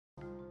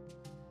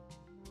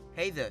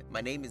Hey there,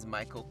 my name is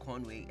Michael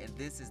Conway, and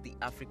this is the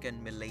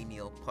African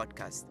Millennial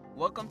Podcast.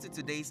 Welcome to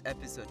today's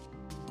episode.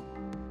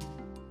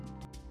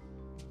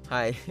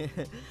 Hi,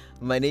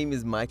 my name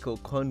is Michael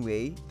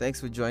Conway.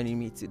 Thanks for joining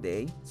me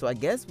today. So I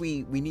guess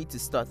we need to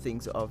start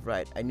things off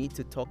right. I need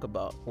to talk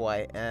about who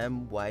I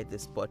am, why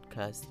this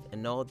podcast,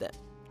 and all that.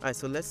 All right,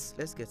 so let's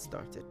get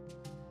started.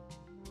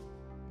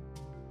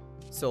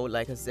 So,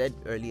 like I said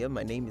earlier,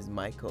 my name is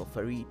Michael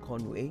Farid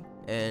Conway,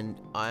 and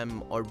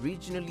I'm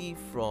originally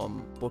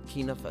from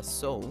Burkina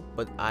Faso,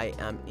 but I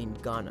am in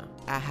Ghana.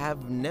 I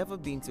have never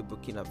been to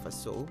Burkina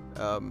Faso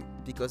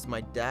because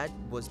my dad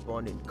was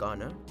born in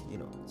Ghana,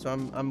 so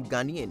I'm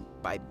Ghanaian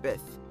by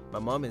birth. My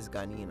mom is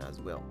Ghanaian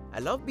as well. I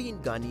love being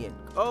Ghanaian.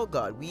 Oh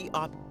God, we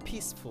are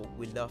peaceful.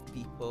 We love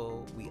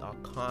people. We are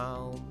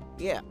calm.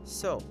 Yeah.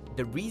 So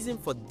the reason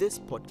for this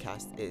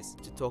podcast is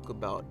to talk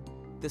about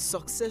the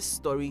success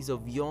stories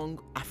of young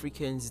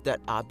Africans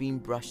that are being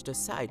brushed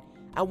aside.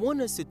 I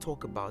want us to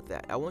talk about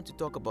that. I want to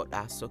talk about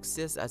our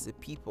success as a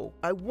people.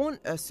 I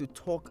want us to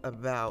talk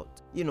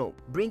about,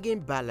 bringing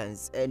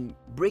balance and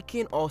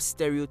breaking all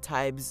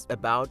stereotypes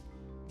about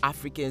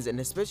Africans and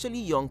especially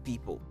young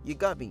people. You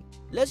got me?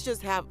 Let's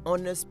just have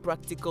honest,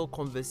 practical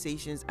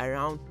conversations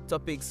around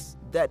topics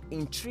that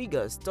intrigue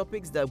us,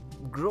 topics that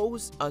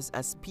grows us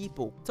as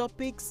people,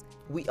 topics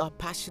we are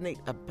passionate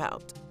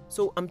about.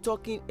 So I'm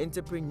talking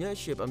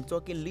entrepreneurship, I'm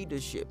talking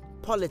leadership,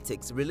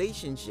 politics,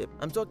 relationship.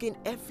 I'm talking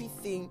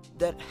everything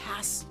that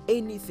has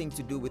anything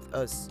to do with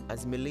us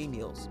as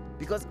millennials,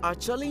 because our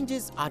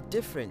challenges are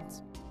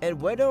different. And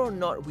whether or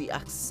not we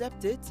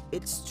accept it,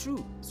 it's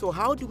true. So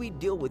how do we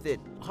deal with it?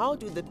 How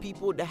do the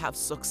people that have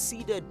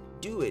succeeded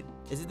do it?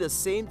 Is it the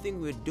same thing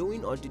we're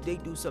doing, or did they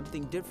do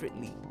something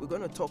differently? We're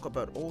going to talk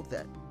about all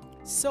that.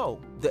 So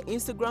the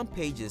Instagram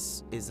page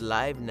is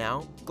live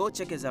now. Go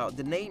check us out.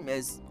 The name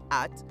is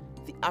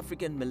 @The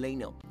African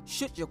Millennial.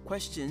 Shoot your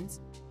questions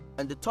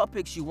and the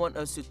topics you want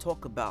us to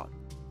talk about,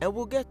 and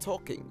we'll get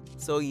talking.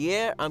 So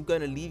yeah, I'm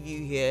gonna leave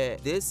you here.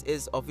 This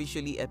is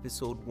officially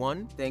episode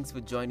 1. Thanks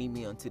for joining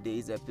me on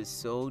today's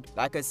episode.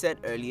 Like I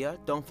said earlier,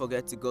 don't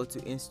forget to go to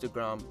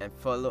Instagram and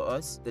follow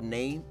us. The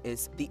name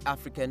is The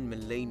African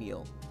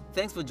Millennial.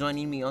 Thanks for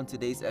joining me on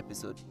today's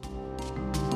episode.